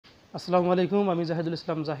আসসালামু আলাইকুম, আমি জাহিদুল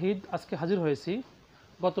ইসলাম জাহিদ আজকে হাজির হয়েছি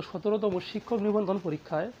গত 17তম শিক্ষক নিবন্ধন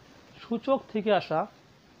পরীক্ষায় সূচক থেকে আসা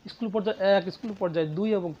স্কুল পর্যায়ে 1, স্কুল পর্যায়ে 2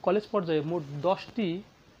 এবং কলেজ পর্যায়ে মোট 10টি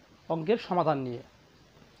অঙ্কের সমাধান নিয়ে।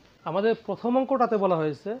 আমাদের প্রথম অঙ্কটাতে বলা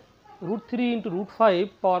হয়েছে √3 × √5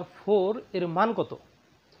 পাওয়ার 4 এর মান কত।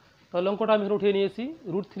 তাহলে অঙ্কটা আমি উঠিয়ে নিয়েছি,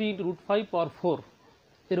 √3 × √5 পাওয়ার 4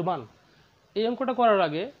 এর মান। এই অঙ্কটা করার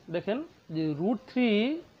আগে দেখেন যে √3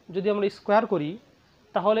 যদি আমরা স্কোয়ার করি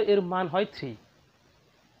তাহলে এর মান হয় 3।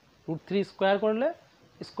 √3 স্কোয়ার করলে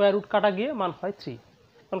স্কোয়ার রুট কাটা গিয়ে মান হয় 3।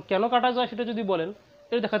 কারণ কেন কাটা যায় সেটা যদি বলেন,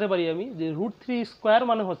 এটা দেখাতে পারি আমি যে √3 স্কোয়ার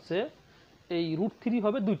মানে হচ্ছে এই √3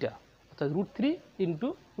 হবে 2টা, অর্থাৎ √3 ×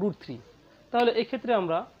 √3। তাহলে এই ক্ষেত্রে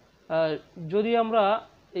আমরা যদি আমরা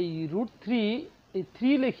এই √3 এই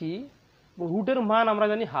 3 লিখি, রুটের মান আমরা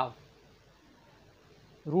জানি হাফ,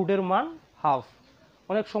 রুটের মান হাফ।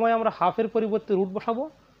 অনেক সময় আমরা হাফের পরিবর্তে রুট বসাবো,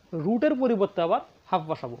 রুটের পরিবর্তে আবার হাফ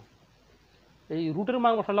বসাবো। এই রুটের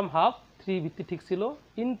মান বসালাম হাফ, 3 ভিত্তি ঠিক ছিল,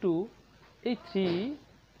 ইন্টু এই 3,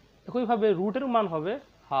 একইভাবে রুটের মান হবে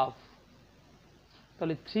হাফ।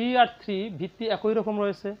 তাহলে 3 আর 3 ভিত্তি একই রকম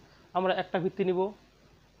রয়েছে, আমরা একটা ভিত্তি নিব।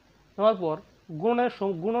 নেওয়ার পর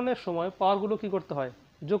গুণনের সময় পাওয়ারগুলো কি করতে হয়,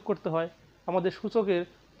 যোগ করতে হয়। আমাদের সূচকের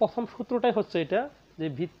প্রথম সূত্রটাই হচ্ছে এটা, যে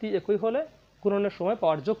ভিত্তি একই হলে গুণনের সময়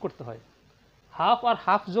পাওয়ার যোগ করতে হয়। হাফ আর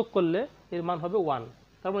হাফ যোগ করলে এর মান হবে 1,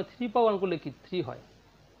 তার মানে 3 পাওয়ার 1 করলে কি 3 হয়।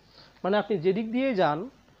 মানে আপনি যেদিক দিয়ে যান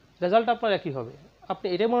রেজাল্ট আপনার একই হবে। আপনি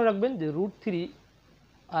এটাই মনে রাখবেন যে √3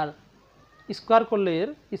 আর স্কোয়ার করলে এর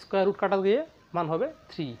স্কোয়ার রুট কাটা দিয়ে মান হবে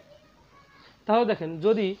 3। তাহলে দেখেন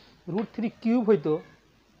যদি √3 কিউব হইতো,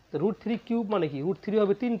 √3 কিউব মানে কি, √3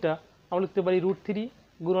 হবে 3টা, আমরা লিখতে পারি √3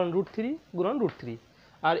 গুণন √3 গুণন √3।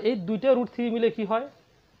 আর এই দুইটা √3 মিলে কি হয়,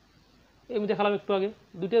 আমি দেখালাম একটু আগে,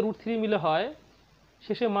 দুইটা √3 মিলে হয়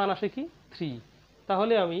শেষে মান আসে কি 3।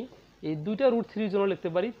 তাহলে আমি এই দুইটা √3 জন্য লিখতে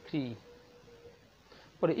পারি 3,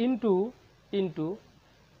 পরে ইন্টু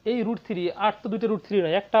এই √3, আর তো দুইটা √3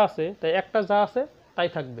 নয়, একটা আছে, তাই একটা যা আছে তাই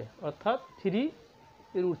থাকবে, অর্থাৎ 3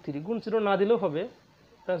 √3, গুণ চিহ্ন না দিলেও হবে,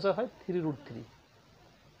 অ্যান্সার হয় 3 √3।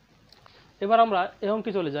 এবার আমরা এই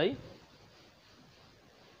অঙ্কে চলে যাই।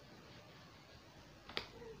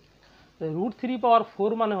 √3 পাওয়ার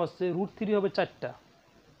 4 মানে হচ্ছে √3 হবে 4টা,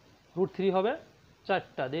 √3 হবে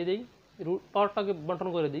 4টা, দিয়ে দিই পাওয়ারটাকে বন্টন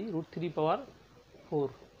করে দিই, √3 পাওয়ার 4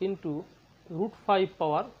 ইন্টু √5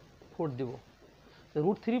 পাওয়ার 4 দেব।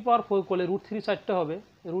 √3 পাওয়ার 4 করলে √3 4টা হবে,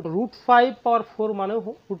 √5 পাওয়ার 4 মানেও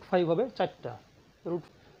 √5 হবে 4টা।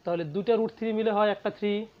 তাহলে দুইটা √3 মিলে হয় একটা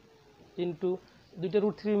 3, ইন্টু দুইটা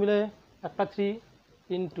 √3 মিলে একটা 3,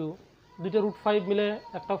 ইন্টু দুইটা √5 মিলে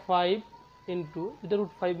একটা 5, ইন্টু দুইটা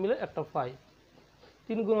 √5 মিলে একটা 5।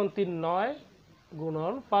 3 গুণন 3 9,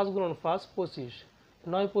 গুণন 5 গুণন 5 25,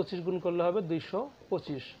 9 25 গুণ করলে হবে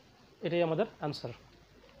 225। এটাই আমাদের অ্যান্সার।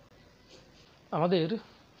 আমাদের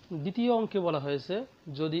দ্বিতীয় অঙ্কে বলা হয়েছে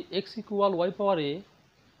যদি x = y পাওয়ার a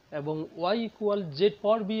এবং y = z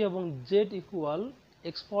পাওয়ার b এবং z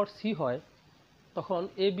 = x পাওয়ার c হয়, তখন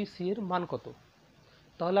a b c এর মান কত।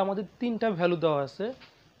 তাহলে আমাদের 3টা ভ্যালু দেওয়া আছে,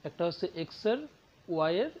 একটা হচ্ছে x এর,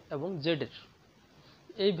 y এর এবং z এর।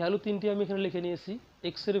 এই ভ্যালু 3টি আমি এখানে লিখে নিয়েছি।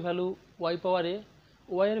 x এর value y power a,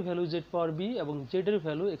 y এর ভ্যালু z পাওয়ার b এবং z এর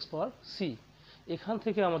ভ্যালু x পাওয়ার c। এখান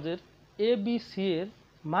থেকে আমাদের a b c এর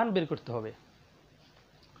মান বের করতে হবে।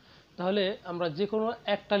 তাহলে আমরা যে কোনো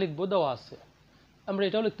একটা লিখব, দেওয়া আছে। আমরা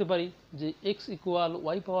এটাও লিখতে পারি যে x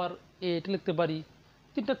 = y পাওয়ার a, এটা লিখতে পারি।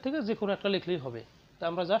 3টার থেকে যে কোনো একটা লিখলেই হবে। তা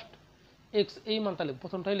আমরা জাস্ট x এই মানটা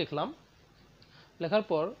প্রথমটাই লিখলাম। লেখার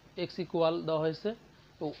পর x = দেওয়া হয়েছে,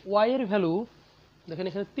 তো y এর ভ্যালু দেখেন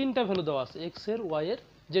এখানে 3টা ভ্যালু দেওয়া আছে, x এর, y এর,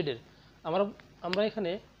 z এর। আমরা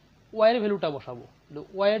এখানে y এর ভ্যালুটা বসাবো।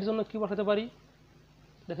 y এর জন্য কি বসাতে পারি,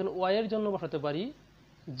 দেখেন y এর জন্য বসাতে পারি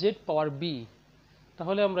z পাওয়ার b।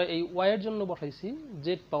 তাহলে আমরা এই y এর জন্য বসাইছি z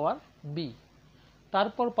পাওয়ার b,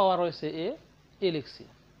 তারপর পাওয়ার রয়েছে a লিখছি।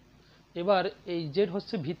 এবার এই z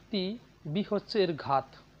হচ্ছে ভিত্তি, b হচ্ছে এর ঘাত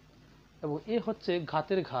এবং a হচ্ছে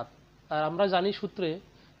ঘাতের ঘাত। আর আমরা জানি সূত্রে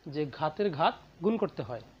যে ঘাতের ঘাত গুণ করতে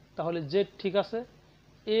হয়। তাহলে z ঠিক আছে,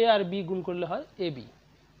 a আর b গুণ করলে হয় ab।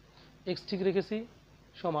 x ঠিক রেখেছি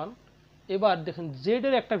সমান। এবার দেখেন z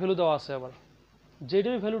এর একটা ভ্যালু দেওয়া আছে, আবার z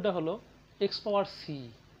এর ভ্যালুটা হলো x পাওয়ার c।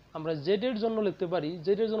 আমরা z এর জন্য লিখতে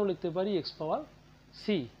পারি x পাওয়ার c।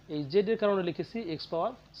 এই z এর কারণে লিখেছি x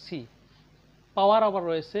পাওয়ার c। পাওয়ার আবার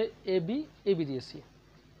রয়েছে ab দিয়েছি।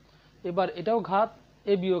 এবার এটাও ঘাত,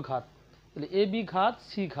 abও ঘাত, তাহলে ab ঘাত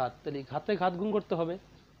c ঘাত, তাহলে ঘাতে ঘাত গুণ করতে হবে।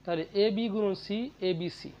 তাহলে ab গুণন c,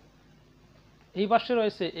 abc। এই পাশে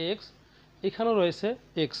রয়েছে x, এখানেও রয়েছে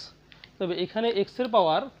x, তবে এখানে x এর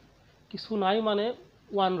পাওয়ার কিছু নাই, মানে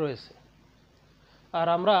 1 রয়েছে। আর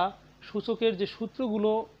আমরা সূচকের যে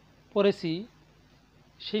সূত্রগুলো পড়েছি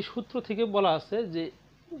সেই সূত্র থেকে বলা আছে যে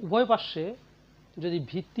উভয় পার্শ্বে যদি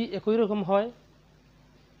ভিত্তি একই রকম হয়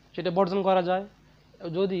সেটা বর্জন করা যায়,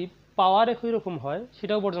 যদি পাওয়ার একই রকম হয়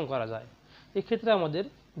সেটাও বর্জন করা যায়। এক্ষেত্রে আমাদের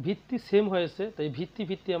ভিত্তি সেম হয়েছে, তাই ভিত্তি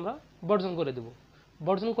ভিত্তি আমরা বর্জন করে দেব।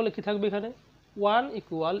 বর্জন করলে কি থাকবে এখানে 1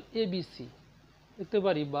 ইকুয়াল এ বি সি লিখতে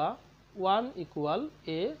পারি, বা 1 ইকুয়াল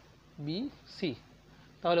এ বি সি।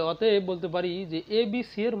 তাহলে অতএব বলতে পারি যে এ বি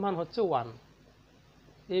সি এর মান হচ্ছে 1,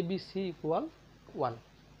 এ বি সি ইকুয়াল 1।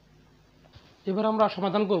 এবার আমরা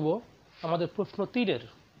সমাধান করব আমাদের প্রশ্ন 3-এর।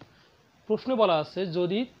 প্রশ্নে বলা আছে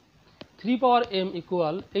যদি 3 পাওয়ার m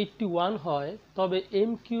ইকুয়াল 81 হয় তবে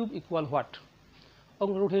m কিউব ইকুয়াল হোয়াট।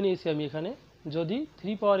 অঙ্কটা উঠে নিয়েছি আমি এখানে, যদি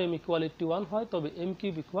 3 পাওয়ার m ইকুয়াল 81 হয় তবে m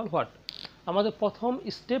কিউব ইকুয়াল হোয়াট। আমাদের প্রথম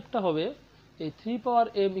স্টেপটা হবে এই 3 পাওয়ার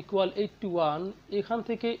m ইকুয়াল 81 এখান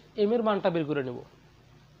থেকে m এর মানটা বের করে নেব।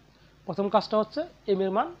 প্রথম কাজটা হচ্ছে m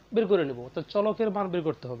এর মান বের করে নেব, তো চলকের মান বের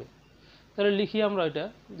করতে হবে। তাহলে লিখি আমরা এটা,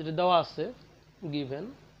 যেটা দেওয়া আছে, গিভেন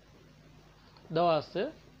দেওয়া আছে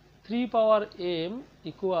 3 পাওয়ার m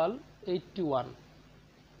ইকুয়াল 81।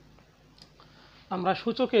 আমরা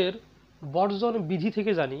সূচকের বর্জন বিধি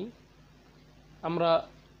থেকে জানি আমরা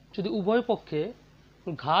যদি উভয় পক্ষে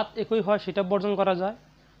ঘাত একই হয় সেটা বর্জন করা যায়,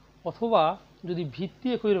 অথবা যদি ভিত্তি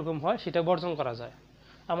একই রকম হয় সেটা বর্জন করা যায়।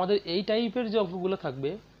 আমাদের এই টাইপের যে অঙ্কগুলো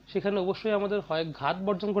থাকবে সেখানে অবশ্যই আমাদের হয় ঘাত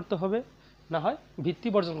বর্জন করতে হবে, না হয় ভিত্তি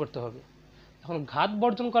বর্জন করতে হবে। এখন ঘাত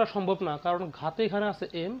বর্জন করা সম্ভব না, কারণ ঘাতে এখানে আছে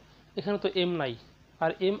m, এখানে তো m নাই,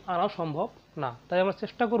 আর m আনাও সম্ভব না। তাই আমরা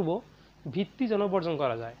চেষ্টা করব ভিত্তি যেন বর্জন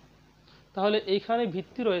করা যায়। তাহলে এইখানে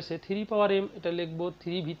ভিত্তি রয়েছে 3 পাওয়ার m, এটা লিখব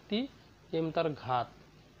 3 ভিত্তি m তার ঘাত।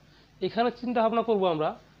 এখানে চিন্তা ভাবনা করব আমরা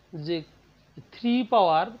যে 3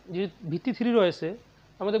 পাওয়ার, যে ভিত্তি 3 রয়েছে,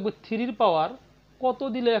 আমরা দেখব 3-র পাওয়ার কত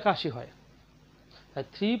দিলে 81 হয়।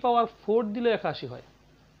 3 পাওয়ার 4 দিলে 81 হয়।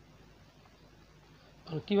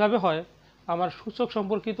 কিভাবে হয়, আমার সূচক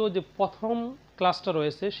সম্পর্কিত যে প্রথম ক্লাসটা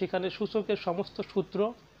রয়েছে সেখানে সূচকের সমস্ত সূত্র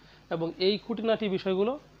এবং এই খুঁটিনাটি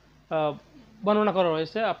বিষয়গুলো বর্ণনা করা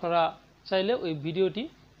রয়েছে, আপনারা চাইলে ওই ভিডিওটি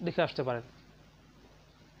দেখে আসতে পারেন।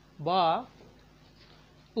 বা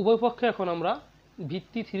উভয় পক্ষে এখন আমরা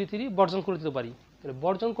ভিত্তি 3 বর্জন করে দিতে পারি।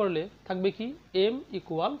 বর্জন করলে থাকবে কি m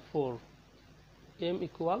ইকুয়াল 4, m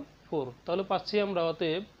ইকুয়াল 4। তাহলে পাচ্ছি আমরা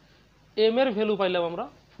অতএব m এর ভ্যালু পাইলাম আমরা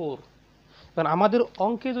 4। কারণ আমাদের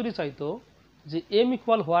অঙ্কে যদি চাইতো যে m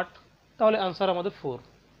ইকুয়াল হোয়াট, তাহলে আনসার আমাদের 4,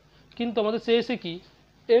 কিন্তু আমাদের চেয়েছে কি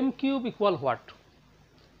m cube equal what,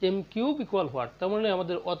 m cube equal what. তার মানে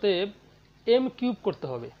আমাদের অতএব m কিউব করতে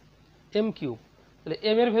হবে, m কিউব। তাহলে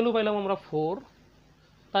m এর ভ্যালু পাইলাম আমরা 4,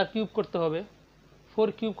 তার কিউব করতে হবে। 4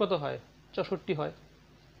 কিউব কত হয়? 64 হয়।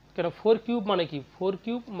 কেন 4 কিউব মানে কি? 4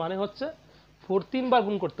 কিউব মানে হচ্ছে 4 3 বার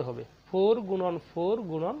গুণ করতে হবে। 4 গুণন 4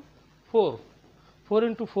 গুণন 4, 4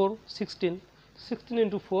 ইন্টু 4 16, 16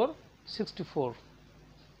 ইন্টু 4 64।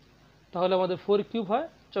 তাহলে আমাদের 4 কিউব হয়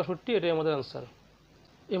 64, এটাই আমাদের আনসার।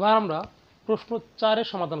 এবার আমরা প্রশ্ন 4-এর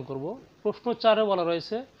সমাধান করব। প্রশ্ন 4-এ বলা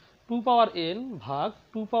রয়েছে 2 পাওয়ার n ভাগ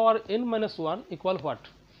 2 পাওয়ার n মাইনাস 1 ইকুয়াল হোয়াট।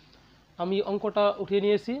 আমি অঙ্কটা উঠিয়ে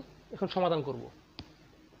নিয়েছি, এখন সমাধান করব।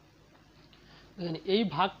 এই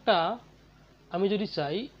ভাগটা আমি যদি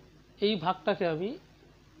চাই, এই ভাগটাকে আমি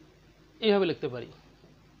এইভাবে লিখতে পারি,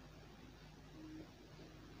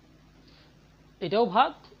 এটাও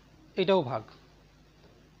ভাগ এটাও ভাগ।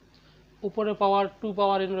 উপরে পাওয়ার 2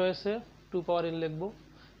 পাওয়ার n রয়েছে, 2 পাওয়ার n লিখব।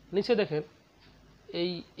 নিচে দেখেন এই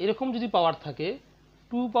এরকম যদি পাওয়ার থাকে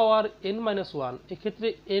 2 পাওয়ার n মাইনাস 1, এক্ষেত্রে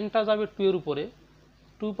nটা যাবে 2 এর উপরে,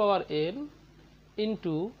 2 পাওয়ার n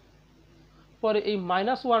ইন্টু পরে এই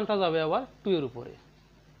মাইনাস 1টা যাবে আবার 2 এর উপরে,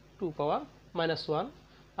 2 পাওয়ার মাইনাস 1।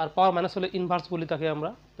 আর পাওয়ার মাইনাস হলে ইনভার্স বলি তাকে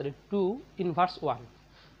আমরা, তাহলে 2 ইনভার্স 1।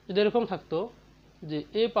 যদি এরকম থাকতো যে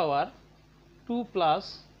a পাওয়ার 2 প্লাস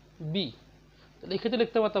বি, তাহলে এক্ষেত্রে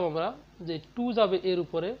লিখতে পারতাম আমরা যে 2 যাবে এর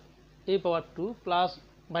উপরে, a পাওয়ার 2 প্লাস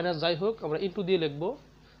মাইনাস যাই হোক আমরা ইন্টু দিয়ে লিখবো,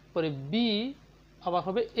 পরে বি আবার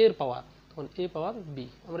হবে এর পাওয়ার, তখন a পাওয়ার বি।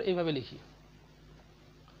 আমরা এইভাবে লিখি।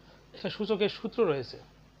 এটা সূচকের সূত্র রয়েছে,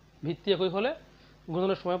 ভিত্তি একই হলে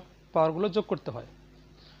গুণনের সময় পাওয়ারগুলো যোগ করতে হয়।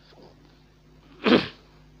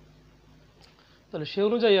 তাহলে সে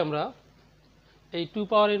অনুযায়ী আমরা এই 2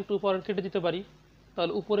 পাওয়ার n কেটে দিতে পারি।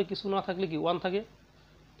 তাহলে উপরে কিছু না থাকলে কি 1 থাকে,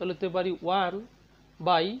 তাহলে লিখতে পারি 1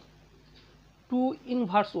 বাই 2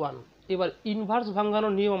 ইনভার্স 1। এবার ইনভার্স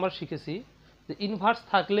ভাঙানোর নিয়ম আমরা শিখেছি যে ইনভার্স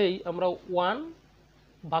থাকলেই আমরা 1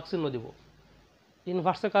 ভাগ চিহ্ন দেব,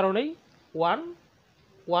 ইনভার্সের কারণেই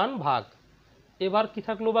 1 ভাগ। এবার কি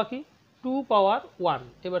থাকলো বাকি? 2 পাওয়ার 1।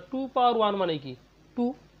 এবার 2 পাওয়ার 1 মানে কি 2,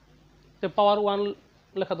 পাওয়ার 1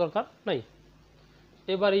 লেখা দরকার নাই।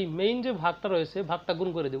 এবার এই মেইন যে ভাগটা রয়েছে ভাগটা গুণ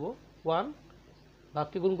করে দেব, 1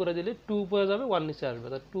 ভাগকে গুণ করে দিলে 2 উপরে যাবে, 1 নিচে আসবে,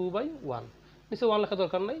 তাহলে 2/1। নিচে 1 লেখা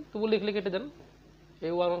দরকার নাই, তবু লিখলে কেটে দেন,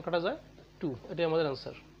 এই 1 কাটা যায় 2। এটাই আমাদের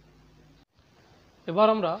অ্যান্সার। এবার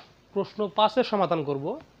আমরা প্রশ্ন 5-এর সমাধান করব।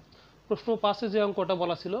 প্রশ্ন 5-এ যে অঙ্কটা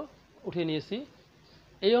বলা ছিল উঠিয়ে নিয়েছি।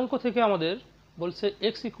 এই অঙ্ক থেকে আমাদের বলছে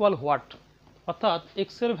এক্স ইকুয়াল হোয়াট, অর্থাৎ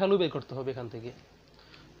এক্সের ভ্যালু বের করতে হবে এখান থেকে।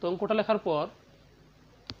 তো অঙ্কটা লেখার পর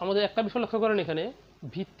আমাদের একটা বিষয় লক্ষ্য করেন, এখানে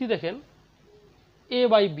ভিত্তি দেখেন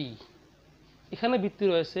a/b, এখানে ভিত্তি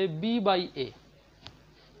রয়েছে b/a।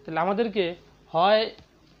 তাহলে আমাদেরকে হয়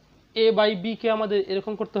a/b কে আমাদের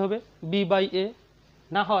এরকম করতে হবে b/a,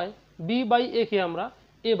 না হয় b/a কে আমরা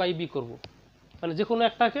a/b করব, মানে যে কোনো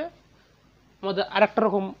একটাকে আমাদের আরেকটা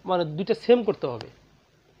রকম, মানে দুইটা সেম করতে হবে।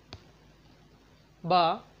 বা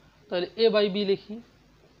তাহলে a/b লিখি,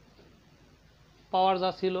 পাওয়ার যা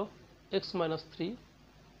ছিল x-3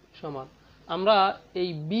 সমান, আমরা এই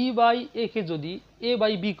b/a কে যদি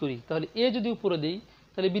a/b করি, তাহলে a যদি উপরে দেই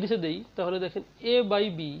তাহলে b নিচে দেই, তাহলে দেখেন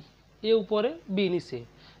a/b, a উপরে b নিচে,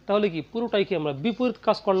 তাহলে কি পুরোটাই কি আমরা বিপরীত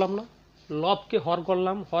কাজ করলাম না? লবকে হর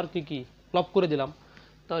করলাম, হরকে কি লব করে দিলাম।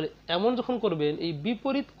 তাহলে এমন যখন করবেন, এই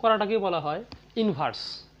বিপরীত করাটাকে বলা হয় ইনভার্স।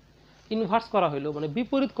 ইনভার্স করা হইলো মানে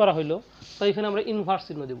বিপরীত করা হইলো, তো এখানে আমরা ইনভার্স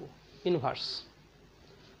চিহ্ন দেব, ইনভার্স।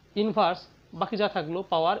 ইনভার্স বাকি যা থাকলো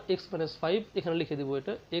পাওয়ার x-5, এখানে লিখে দেব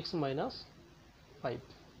এটা x-5।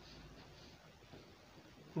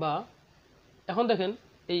 বা এখন দেখেন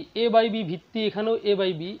এই a/b ভিত্তি, এখানেও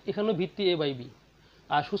a/b, এখানেও ভিত্তি a/b,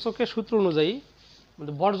 আর সূচকের সূত্র অনুযায়ী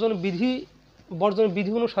বর্জন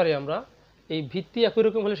বিধি অনুসারে আমরা এই ভিত্তি একই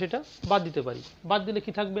রকম হলে সেটা বাদ দিতে পারি। বাদ দিলে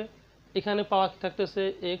কি থাকবে, এখানে পাওয়ার থাকতেছে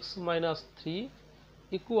x-3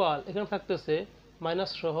 ইকুয়াল, এখানে থাকতেছে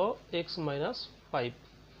মাইনাস সহ x-5।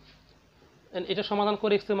 এটা সমাধান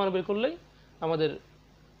করে x এর মান বের করলেই আমাদের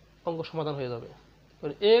অঙ্ক সমাধান হয়ে যাবে।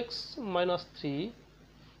 x-3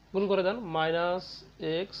 গুণ করে দেন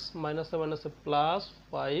 -x, মাইনাসে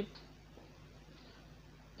 +5।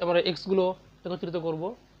 আমরা x গুলো একত্রিত করব,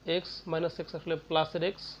 x - x আসলে প্লাসের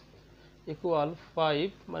x ইকুয়াল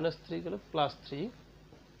 5 - 3 গেলে +3,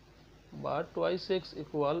 বা 2x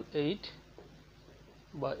ইকুয়াল 8,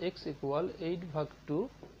 বা x ইকুয়াল 8/2,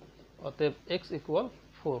 অতএব x ইকুয়াল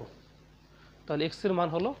 4। তাহলে x এর মান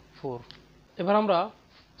হলো 4। এবার আমরা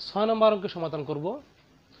 6 নম্বর অঙ্কের সমাধান করব,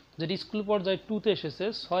 যেটি স্কুল পর্যায়ে 2-তে এসেছে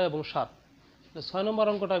 6 এবং 7। 6 নম্বর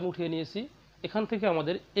অঙ্কটা আমি উঠিয়ে নিয়েছি, এখান থেকে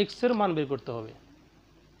আমাদের x এর মান বের করতে হবে।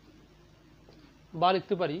 বা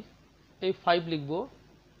লিখতে পারি এই 5 লিখব,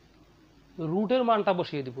 রুটের মানটা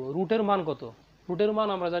বসিয়ে দিব। রুটের মান কত? রুটের মান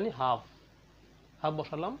আমরা জানি হাফ, হাফ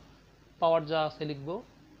বসালাম, পাওয়ার যা আছে লিখব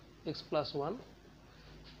x+1।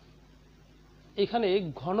 এখানে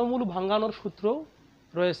ঘনমূল ভাঙানোর সূত্র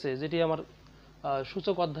রয়েছে, যেটি আমার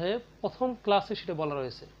সূচক অধ্যায়ে প্রথম ক্লাসে সেটা বলা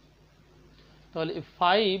রয়েছে। তাহলে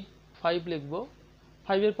 5 লিখব,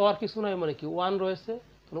 5 এর পাওয়ার কিছু নয়, মানে কি 1 রয়েছে,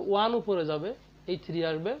 তাহলে 1 উপরে যাবে, এই 3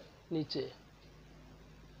 আসবে নিচে,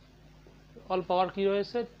 অল পাওয়ার কি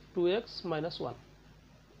রয়েছে 2x - 1।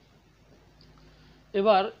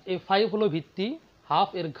 এবার এই 5 হলো ভিত্তি, হাফ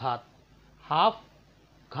এর ঘাত, হাফ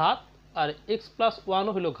ঘাত, আর x+1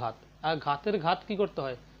 হলো ঘাত, আর ঘাতের ঘাত কি করতে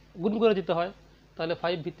হয়, গুণ করে দিতে হয়। তাহলে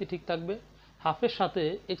 5 ভিত্তি ঠিক থাকবে, হাফের সাথে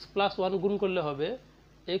x+1 গুণ করলে হবে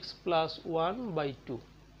x+1/2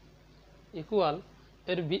 ইকুয়াল,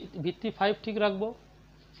 এর ভিত্তি 5 ঠিক রাখবো।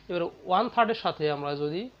 এবার 1/3 সাথে আমরা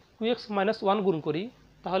যদি 2x - 1 গুণ করি,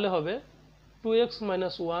 তাহলে হবে 2x -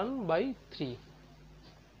 1/3।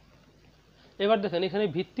 এবার দেখেন এখানে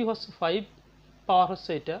ভিত্তি হচ্ছে 5, পাওয়ার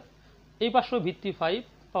হচ্ছে এটা, এই পাশেও ভিত্তি 5,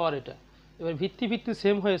 পাওয়ার এটা। এবার ভিত্তি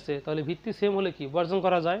সেম হয়েছে, তাহলে ভিত্তি সেম হলে কি বর্জন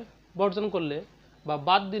করা যায়, বর্জন করলে বা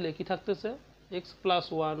বাদ দিলে কি থাকতেছে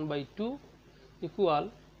x+1/2 ইকুয়াল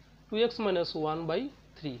 2x -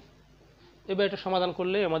 1/3। এবার এটা সমাধান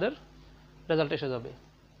করলে আমাদের রেজাল্ট এসে যাবে।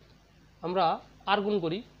 আমরা আর গুণ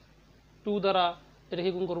করি, 2 দ্বারা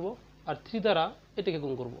এটাকে গুণ করব, আর 3 দ্বারা এটাকে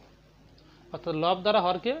গুণ করব, অর্থাৎ লব দ্বারা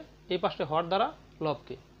হরকে, এই পাশে হর দ্বারা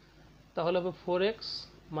লবকে, তাহলে হবে 4x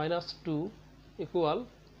 - 2 ইকুয়াল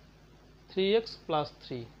 3x +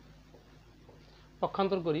 3।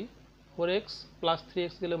 পক্ষান্তর করি, 4x +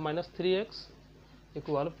 3x গেলে -3x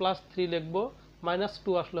ইকুয়াল +3 লিখব,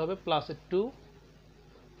 -2 আসলে হবে +2,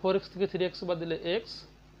 4x থেকে 3x বাদ দিলে x,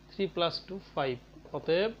 3 + 2 5,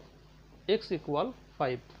 অতএব x ইকুয়াল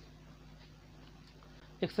 5,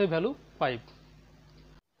 x এর ভ্যালু 5।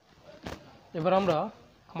 এবার আমরা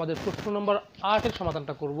আমাদের প্রশ্ন নম্বর 8 এর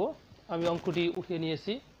সমাধানটা করব। আমি অঙ্কটি উঠিয়ে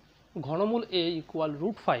নিয়েছি, ঘনমূল a ইকুয়াল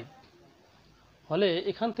 √5 হলে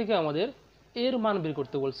এখান থেকে আমাদের এর মান বের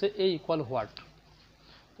করতে বলছে, a ইকুয়াল হোয়াট।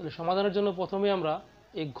 তাহলে সমাধানের জন্য প্রথমে আমরা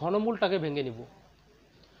এই ঘনমূলটাকে ভেঙে নিব।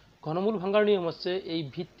 ঘনমূল ভাঙার নিয়ম হচ্ছে এই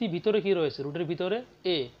ভিত্তি ভিতরে কি রয়েছে, রুটের ভিতরে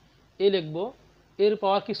এ লিখব, এর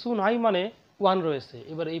পাওয়ার কিছু নাই মানে 1 রয়েছে।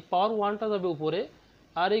 এবার এই পাওয়ার 1টা যাবে উপরে,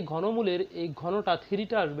 আর এই ঘনমূলের এই ঘনটা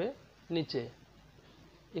 3টা আসবে নিচে,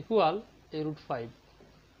 ইকুয়াল এই √5।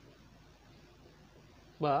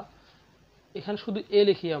 বা এখানে শুধু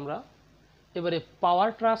লিখি আমরা। এবারে পাওয়ার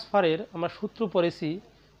ট্রান্সফারের আমরা সূত্র পড়েছি,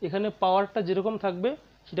 এখানে পাওয়ারটা যেরকম থাকবে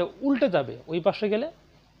সেটা উল্টে যাবে, ওই পাশে গেলে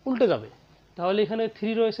উল্টে যাবে। তাহলে এখানে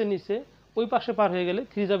 3 রয়েছে নিচে, ওই পাশে পার হয়ে গেলে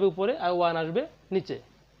 3 যাবে উপরে আর 1 আসবে নিচে,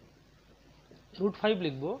 √5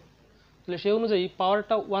 লিখব। তাহলে সেই অনুযায়ী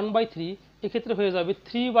পাওয়ারটা 1/3 এক্ষেত্রে হয়ে যাবে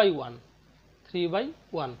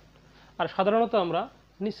 3/1। আর সাধারণত আমরা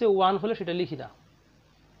নিচে 1 হলে সেটা লিখি না,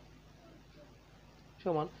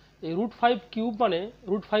 সমান এই √5 কিউব মানে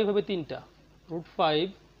 √5 হবে 3টা,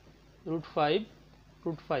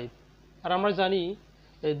 √5 আর আমরা জানি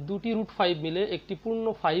দুটি √5 মিলে একটি পূর্ণ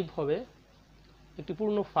 5 হবে, একটি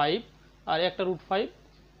পূর্ণ 5 আর একটা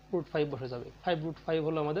 √5 বসে যাবে। 5√5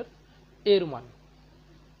 হলো আমাদের এর মান।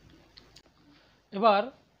 এবার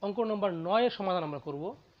অঙ্ক নম্বর 9 এর সমাধান আমরা করব।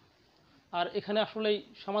 আর এখানে আসলেই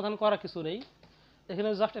সমাধান করা কিছু নেই, এখানে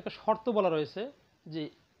জাস্ট একটা শর্ত বলা রয়েছে যে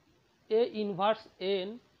a inverse n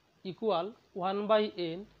equal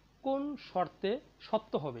 1/n কোন শর্তে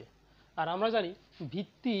সত্য হবে। আর আমরা জানি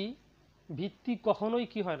ভিত্তি কখনোই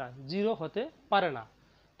কি হয় না, 0 হতে পারে না।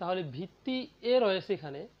 তাহলে ভিত্তি a রয়েছে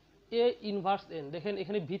এখানে, a ইনভার্স n, দেখেন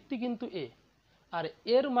এখানে ভিত্তি কিন্তু a, আর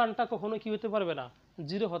এর মানটা কখনো কি হতে পারবে না,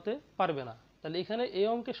 0 হতে পারবে না। তাহলে এখানে এই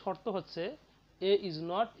অঙ্কের শর্ত হচ্ছে a ইজ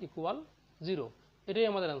নট ইকুয়াল 0, এটাই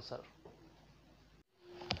আমাদের অ্যান্সার।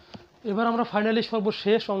 এবার আমরা ফাইনালি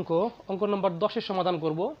সর্বশেষ অঙ্ক নম্বর 10 এর সমাধান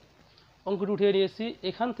করব। অঙ্কটি উঠিয়ে নিয়েছি,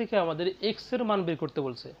 এখান থেকে আমাদের x এর মান বের করতে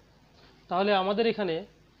বলছে। তাহলে আমাদের এখানে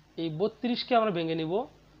এই 32কে আমরা ভেঙে নিব,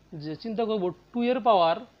 যে চিন্তা করব 2 এর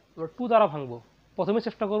পাওয়ার 2 দ্বারা ভাঙবো। প্রথমে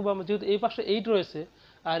চেষ্টা করবো আমরা, যেহেতু এই পাশে 8 রয়েছে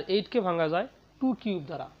আর 8কে ভাঙা যায় 2 কিউব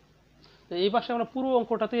দ্বারা, তো এই পাশে আমরা পুরো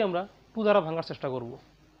অঙ্কটাতেই আমরা 2 দ্বারা ভাঙার চেষ্টা করব।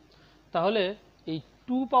 তাহলে এই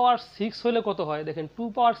 2 পাওয়ার 6 হলে কত হয়, দেখেন 2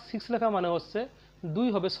 পাওয়ার 6 লেখা মানে হচ্ছে 2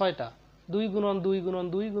 হবে 6টা, 2 গুণন 2 গুণন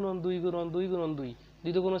 2 গুণন 2 গুণন 2 গুণন 2,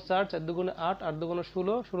 2 দুগুণ 4, 4 দুগুণ 8, 8 দুগুণ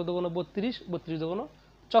 16, 16 দুগুণ 32, 32 দুগুণ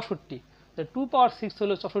 64। তাহলে 2 পাওয়ার 6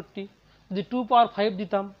 হলো 64। যদি 2 পাওয়ার 5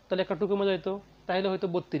 দিতাম তাহলে একটা 2 কমে যেত, তাহলে হয়তো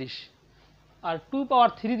 32। আর 2 পাওয়ার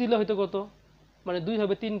 3 দিলে হয়তো কত, মানে 2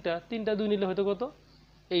 হবে 3টা, 3টা 2 নিলে হয়তো কত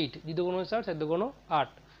 8, 2 দুগুণ 4, 4 দুগুণ 8।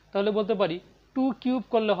 তাহলে বলতে পারি 2 কিউব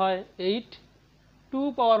করলে হয় 8, 2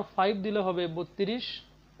 পাওয়ার 5 দিলে হবে 32,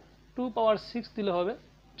 2 পাওয়ার 6 দিলে হবে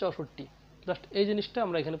 64। জাস্ট এই জিনিসটা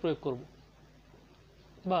আমরা এখানে প্রয়োগ করব।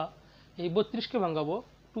 বা এই 32কে ভাঙাবো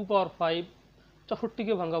 2 পাওয়ার 5,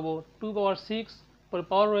 64কে ভাঙাবো 2 পাওয়ার 6, পরে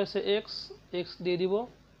পাওয়ার রয়েছে x দিয়ে দিব,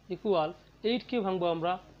 ইকুয়াল 8কে ভাঙবো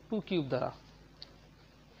আমরা 2 কিউব দ্বারা।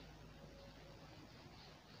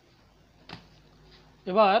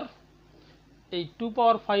 এবার এই 2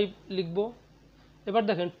 পাওয়ার 5 লিখব। এবার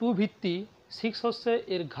দেখেন 2 ভিত্তি, 6 হচ্ছে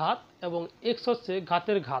এর ঘাত এবং x হচ্ছে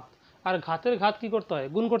ঘাতের ঘাত, আর ঘাতের ঘাত কি করতে হয়,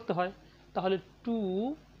 গুণ করতে হয়। তাহলে 2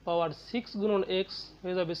 পাওয়ার 6 গুণন x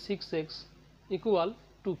হয়ে যাবে 6x ইকুয়াল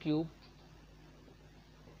 2 কিউব।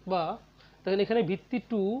 বা দেখেন এখানে ভিত্তি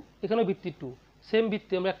 2, এখানেও ভিত্তি 2, সেম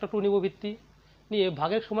ভিত্তি, আমরা একটা 2 নিব ভিত্তি নিয়ে,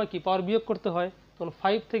 ভাগের সময় কি পাওয়ার বিয়োগ করতে হয়, তখন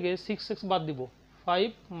 5 থেকে 6x বাদ দিব,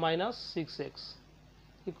 5 মাইনাস 6x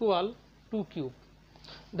ইকুয়াল 2 কিউব।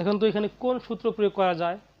 দেখেন তো এখানে কোন সূত্র প্রয়োগ করা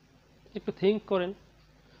যায়, একটু থিঙ্ক করেন।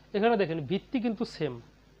 এখানে দেখেন ভিত্তি কিন্তু সেম,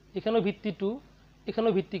 এখানেও ভিত্তি 2,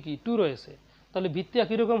 এখানেও ভিত্তি কি 2 রয়েছে। তাহলে ভিত্তি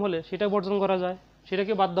একই রকম হলে সেটা বর্জন করা যায়,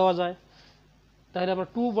 সেটাকে বাদ দেওয়া যায়। তাহলে আমরা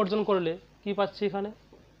 2 বর্জন করলে কি পাচ্ছি, এখানে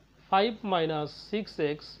 5 মাইনাস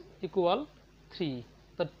 6x ইকুয়াল 3।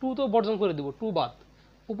 তা 2 তো বর্জন করে দিব, 2 বাদ,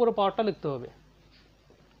 উপরে পাওয়ারটা লিখতে হবে।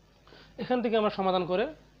 এখান থেকে আমরা সমাধান করে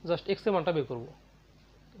জাস্ট x এর মানটা বের করব।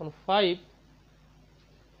 তখন 5,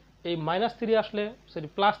 এই -3 আসলে, সরি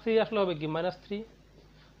 +3 আসলে হবে কি -3,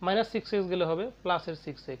 -6x গেলে হবে প্লাসের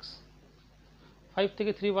 6x, 5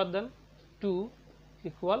 থেকে 3 বাদ দেন 2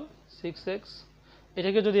 ইকুয়াল 6x।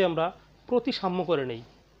 এটাকে যদি আমরা প্রতিসাম্য করে নেই,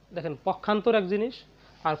 দেখেন পক্ষান্তর এক জিনিস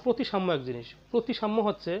আর প্রতিসাম্য এক জিনিস। প্রতিসাম্য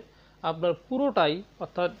হচ্ছে আপনার পুরোটাই,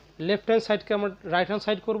 অর্থাৎ লেফট হ্যান্ড সাইডকে আমরা রাইট হ্যান্ড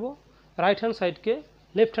সাইড করব, right hand সাইডকে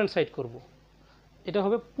left hand side করব, এটা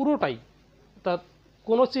হবে পুরোটাই, অর্থাৎ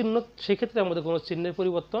কোনো চিহ্ন, সেক্ষেত্রে আমাদের কোনো চিহ্নের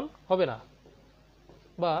পরিবর্তন হবে না।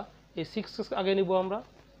 বা এই 6x আগে নিব আমরা,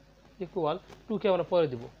 ইকুয়াল 2কে আমরা পরে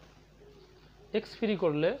দিব, x ফ্রি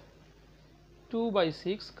করলে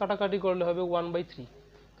 2/6, কাটাকাটি করলে হবে 1/3।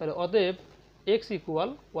 তাহলে অতএব x ইকুয়াল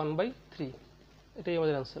 1/3, এটাই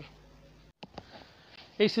আমাদের অ্যান্সার।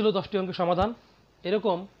 এই ছিল 10টি অঙ্কের সমাধান।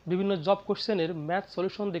 এরকম বিভিন্ন জব কোশ্চেনের ম্যাথ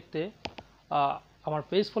সলিউশন দেখতে আমার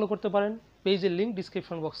পেজ ফলো করতে পারেন, পেজের লিঙ্ক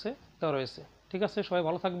ডিসক্রিপশন বক্সে দেওয়া রয়েছে। ঠিক আছে, সবাই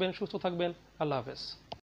ভালো থাকবেন, সুস্থ থাকবেন, আল্লাহ হাফেজ।